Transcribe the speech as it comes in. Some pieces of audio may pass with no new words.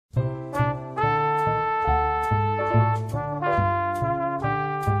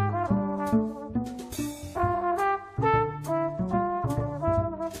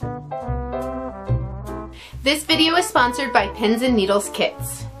This video is sponsored by Pins and Needles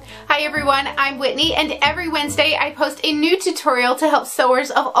Kits. Hi everyone, I'm Whitney, and every Wednesday I post a new tutorial to help sewers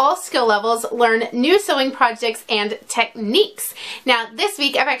of all skill levels learn new sewing projects and techniques. Now this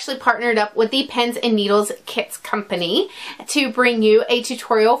week I've actually partnered up with the Pins and Needles Kits company to bring you a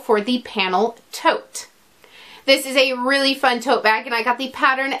tutorial for the Panel Tote. This is a really fun tote bag, and I got the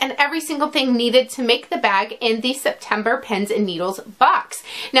pattern and every single thing needed to make the bag in the September Pins and Needles box.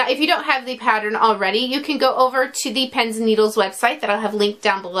 Now, if you don't have the pattern already, you can go over to the Pins and Needles website that I'll have linked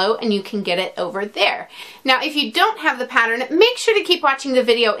down below, and you can get it over there. Now, if you don't have the pattern, make sure to keep watching the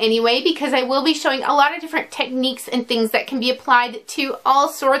video anyway, because I will be showing a lot of different techniques and things that can be applied to all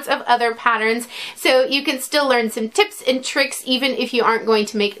sorts of other patterns, so you can still learn some tips and tricks even if you aren't going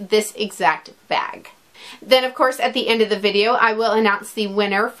to make this exact bag. Then, of course, at the end of the video, I will announce the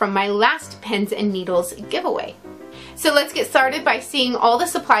winner from my last Pins and Needles giveaway. So let's get started by seeing all the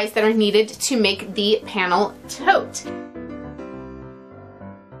supplies that are needed to make the Panel Tote.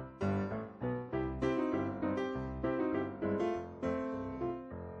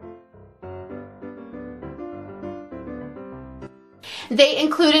 They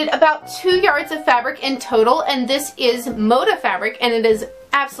included about 2 yards of fabric in total, and this is Moda fabric, and it is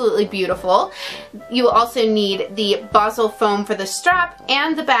absolutely beautiful. You will also need the Basel foam for the strap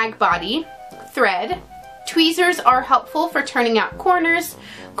and the bag body, thread. Tweezers are helpful for turning out corners,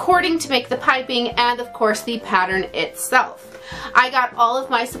 cording to make the piping, and of course the pattern itself. I got all of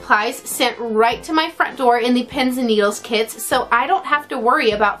my supplies sent right to my front door in the Pins and Needles kits, so I don't have to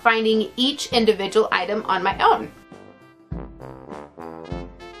worry about finding each individual item on my own.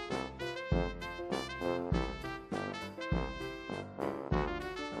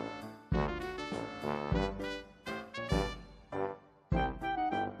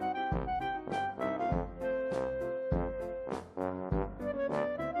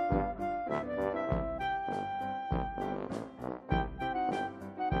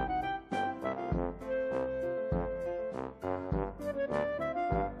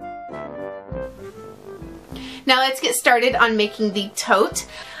 Now let's get started on making the tote.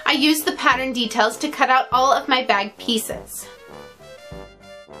 I used the pattern details to cut out all of my bag pieces.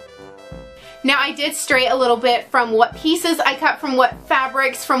 Now I did stray a little bit from what pieces I cut from what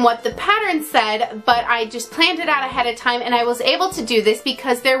fabrics, from what the pattern said, but I just planned it out ahead of time, and I was able to do this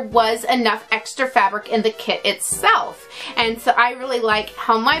because there was enough extra fabric in the kit itself. And so I really like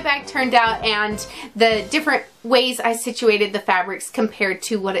how my bag turned out and the different ways I situated the fabrics compared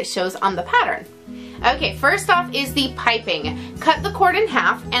to what it shows on the pattern. Okay, first off is the piping. Cut the cord in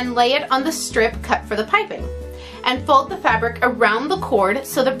half and lay it on the strip cut for the piping. And fold the fabric around the cord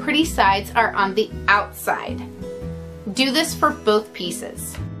so the pretty sides are on the outside. Do this for both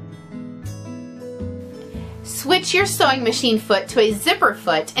pieces. Switch your sewing machine foot to a zipper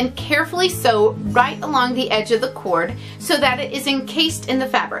foot and carefully sew right along the edge of the cord so that it is encased in the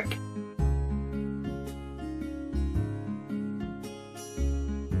fabric.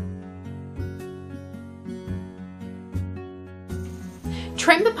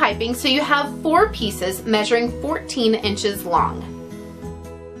 Trim the piping so you have 4 pieces measuring 14 inches long.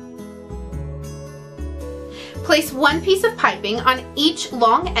 Place 1 piece of piping on each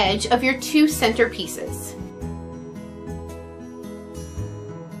long edge of your 2 center pieces.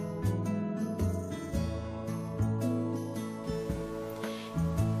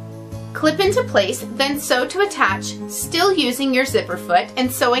 Clip into place, then sew to attach, still using your zipper foot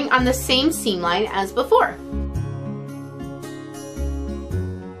and sewing on the same seam line as before.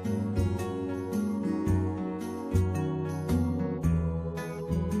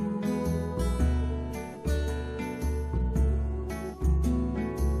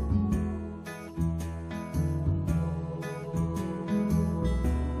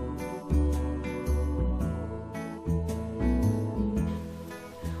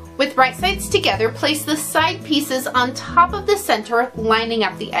 With right sides together, place the side pieces on top of the center, lining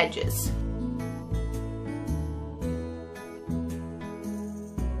up the edges.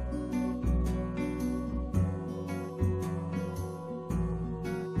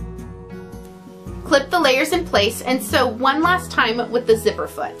 Clip the layers in place and sew one last time with the zipper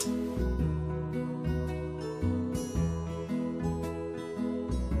foot.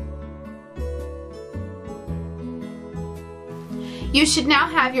 You should now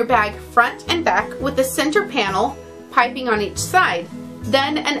have your bag front and back with the center panel, piping on each side,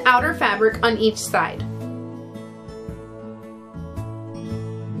 then an outer fabric on each side.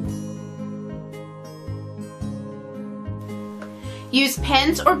 Use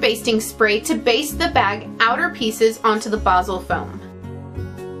pens or basting spray to baste the bag outer pieces onto the Basel foam.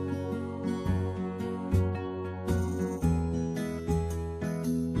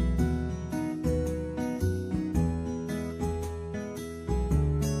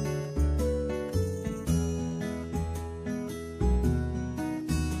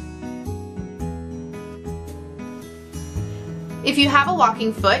 If you have a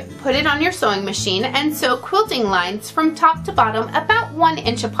walking foot, put it on your sewing machine and sew quilting lines from top to bottom about 1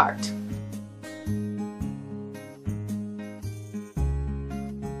 inch apart.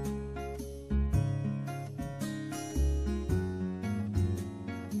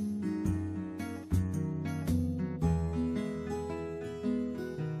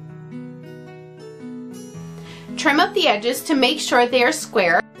 Trim up the edges to make sure they are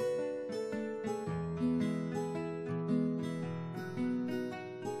square.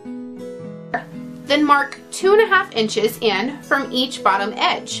 Then mark 2.5 inches in from each bottom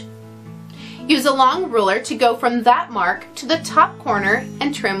edge. Use a long ruler to go from that mark to the top corner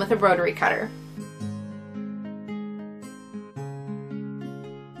and trim with a rotary cutter.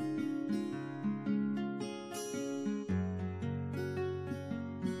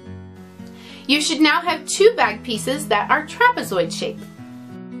 You should now have 2 bag pieces that are trapezoid shaped.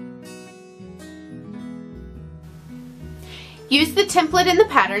 Use the template in the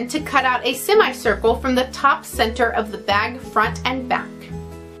pattern to cut out a semicircle from the top center of the bag front and back.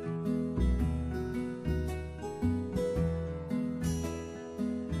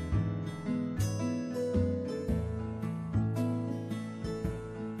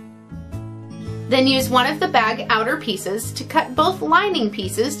 Then use one of the bag outer pieces to cut both lining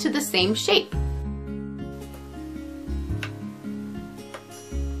pieces to the same shape.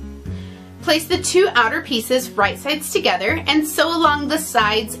 Place the 2 outer pieces right sides together and sew along the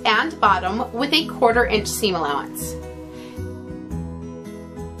sides and bottom with a 1/4 inch seam allowance.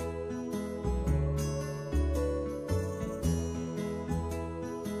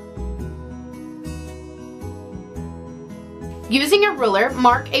 Using a ruler,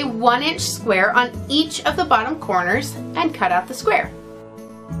 mark a 1 inch square on each of the bottom corners and cut out the square.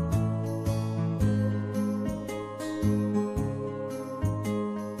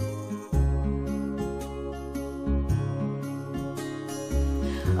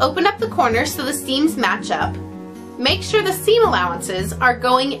 Open up the corners so the seams match up. Make sure the seam allowances are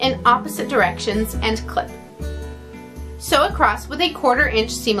going in opposite directions and clip. Sew across with a 1/4 inch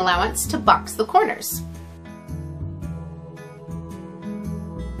seam allowance to box the corners.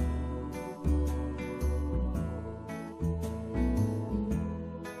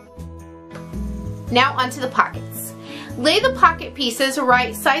 Now onto the pockets. Lay the pocket pieces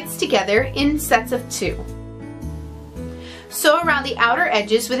right sides together in sets of 2. Sew around the outer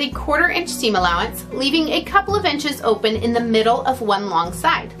edges with a 1/4 inch seam allowance, leaving a couple of inches open in the middle of one long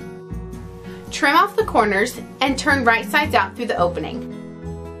side. Trim off the corners and turn right sides out through the opening.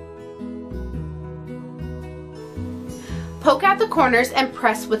 Poke out the corners and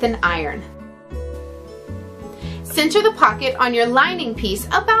press with an iron. Center the pocket on your lining piece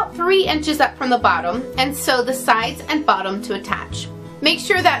about 3 inches up from the bottom and sew the sides and bottom to attach. Make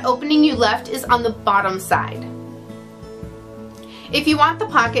sure that opening you left is on the bottom side. If you want the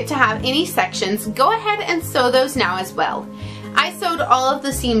pocket to have any sections, go ahead and sew those now as well. I sewed all of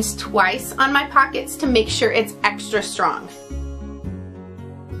the seams twice on my pockets to make sure it's extra strong.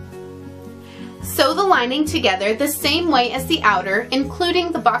 Sew the lining together the same way as the outer,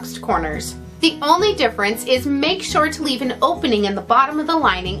 including the boxed corners. The only difference is make sure to leave an opening in the bottom of the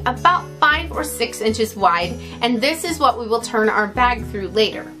lining about 5 or 6 inches wide, and this is what we will turn our bag through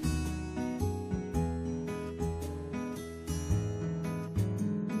later.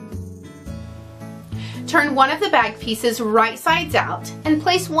 Turn one of the bag pieces right sides out and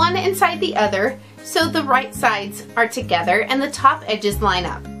place one inside the other so the right sides are together and the top edges line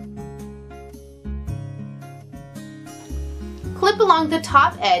up. Clip along the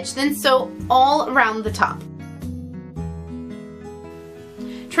top edge, then sew all around the top.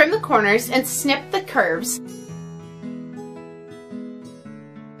 Trim the corners and snip the curves.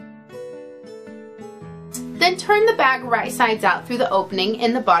 Then turn the bag right sides out through the opening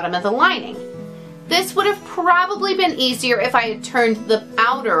in the bottom of the lining. This would have probably been easier if I had turned the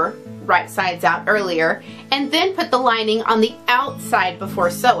outer right sides out earlier and then put the lining on the outside before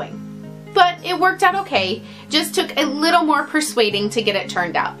sewing. But it worked out okay, just took a little more persuading to get it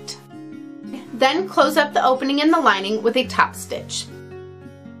turned out. Then close up the opening in the lining with a top stitch.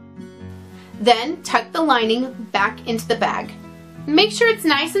 Then tuck the lining back into the bag. Make sure it's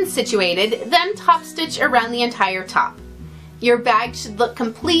nice and situated, then top stitch around the entire top. Your bag should look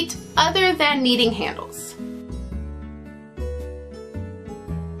complete other than needing handles.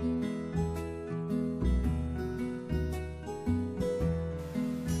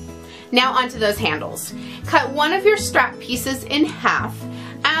 Now onto those handles. Cut one of your strap pieces in half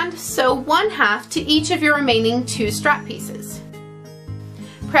and sew 1/2 to each of your remaining 2 strap pieces.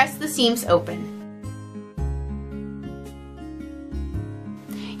 Press the seams open.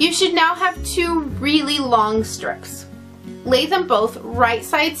 You should now have 2 really long strips. Lay them both right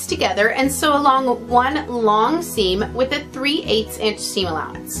sides together and sew along one long seam with a 3/8 inch seam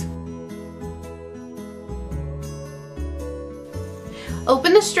allowance.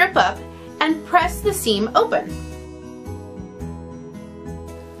 Open the strip up and press the seam open.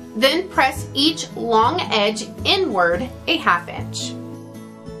 Then press each long edge inward a 1/2 inch.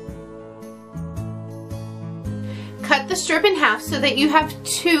 Cut the strip in half so that you have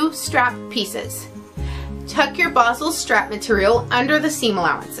 2 strap pieces. Tuck your Boswell strap material under the seam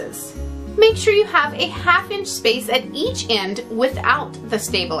allowances. Make sure you have a 1/2 inch space at each end without the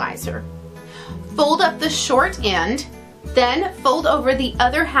stabilizer. Fold up the short end, then fold over the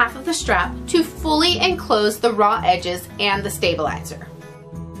other half of the strap to fully enclose the raw edges and the stabilizer.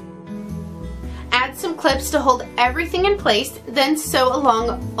 Add some clips to hold everything in place, then sew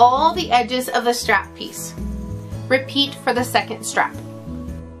along all the edges of the strap piece. Repeat for the second strap.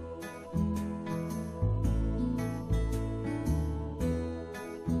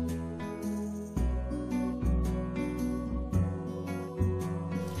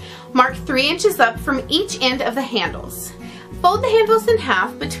 Mark 3 inches up from each end of the handles. Fold the handles in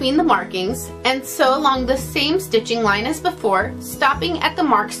half between the markings and sew along the same stitching line as before, stopping at the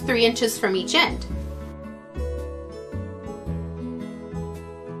marks 3 inches from each end.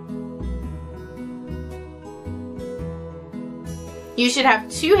 You should have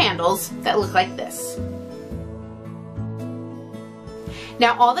 2 handles that look like this.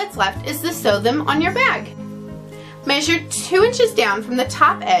 Now all that's left is to sew them on your bag. Measure 2 inches down from the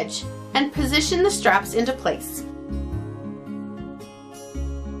top edge and position the straps into place.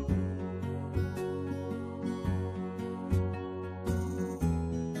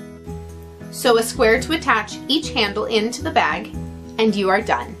 Sew a square to attach each handle into the bag, and you are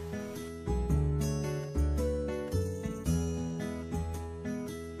done.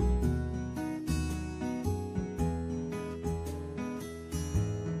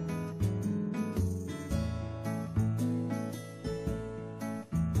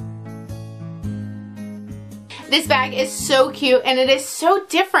 This bag is so cute and it is so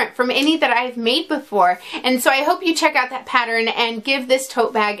different from any that I've made before. And so I hope you check out that pattern and give this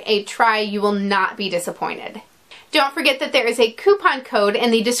tote bag a try. You will not be disappointed. Don't forget that there is a coupon code in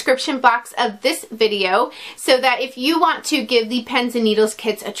the description box of this video so that if you want to give the pens and needles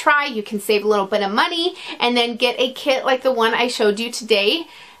kits a try, you can save a little bit of money and then get a kit like the one I showed you today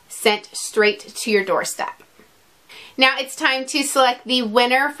sent straight to your doorstep. Now it's time to select the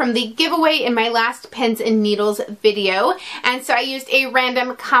winner from the giveaway in my last pens and needles video. And so I used a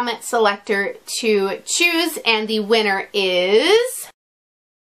random comment selector to choose, and the winner is...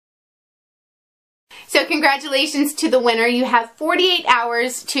 So congratulations to the winner. You have 48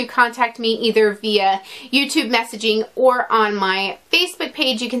 hours to contact me either via YouTube messaging or on my Facebook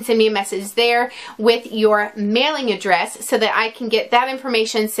page. You can send me a message there with your mailing address so that I can get that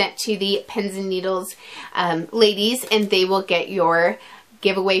information sent to the Pens and Needles ladies, and they will get your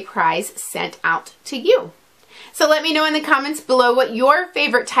giveaway prize sent out to you. So let me know in the comments below what your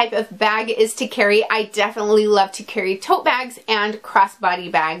favorite type of bag is to carry. I definitely love to carry tote bags and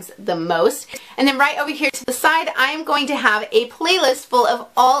crossbody bags the most. And then right over here to the side, I am going to have a playlist full of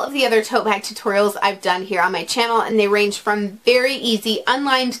all of the other tote bag tutorials I've done here on my channel, and they range from very easy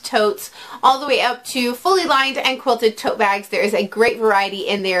unlined totes all the way up to fully lined and quilted tote bags. There is a great variety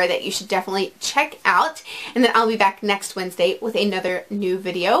in there that you should definitely check out. And then I'll be back next Wednesday with another new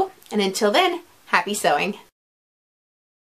video. And until then, happy sewing.